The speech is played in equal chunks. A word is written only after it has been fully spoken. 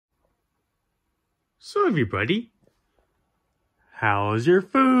So everybody, how's your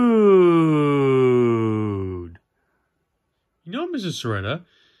food? You know, Mrs. Serena,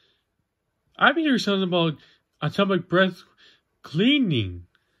 I've been hearing something about atomic breath cleaning.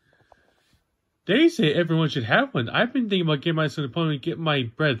 They say everyone should have one. I've been thinking about getting my son to get my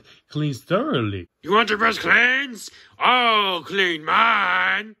breath cleaned thoroughly. You want your breath cleansed? I'll clean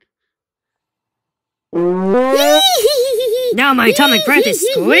mine. Now my atomic breath is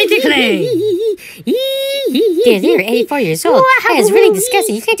squeaky clean. Dear, you're 84 years old. That is really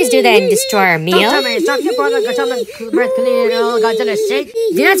disgusting. You can't just do that and destroy our meal. Don't tell me, stop. You brought atomic breath cleaning and Godzilla shake.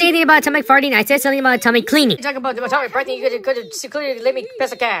 Did not say anything about atomic farting. I said something about atomic cleaning. You're talking about atomic breath. You could have clearly let me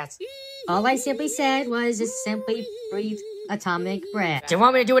piss a cat. All I simply said was just simply breathe atomic breath. Do you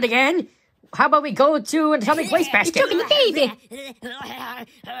want me to do it again? How about we go to an atomic waste basket? You're choking the baby.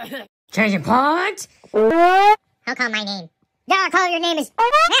 Changing point. I'll call my name. Yeah, I'll call your name is...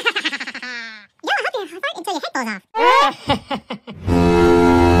 Yeah, I'll help you fart until your head falls off.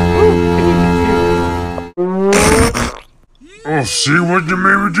 Oh, see what you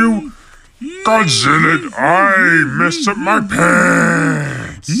made me do? Godzilla, I messed up my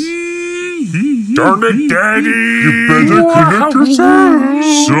pants. Darn it, Daddy. You better connect yourself.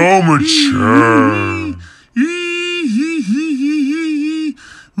 So mature.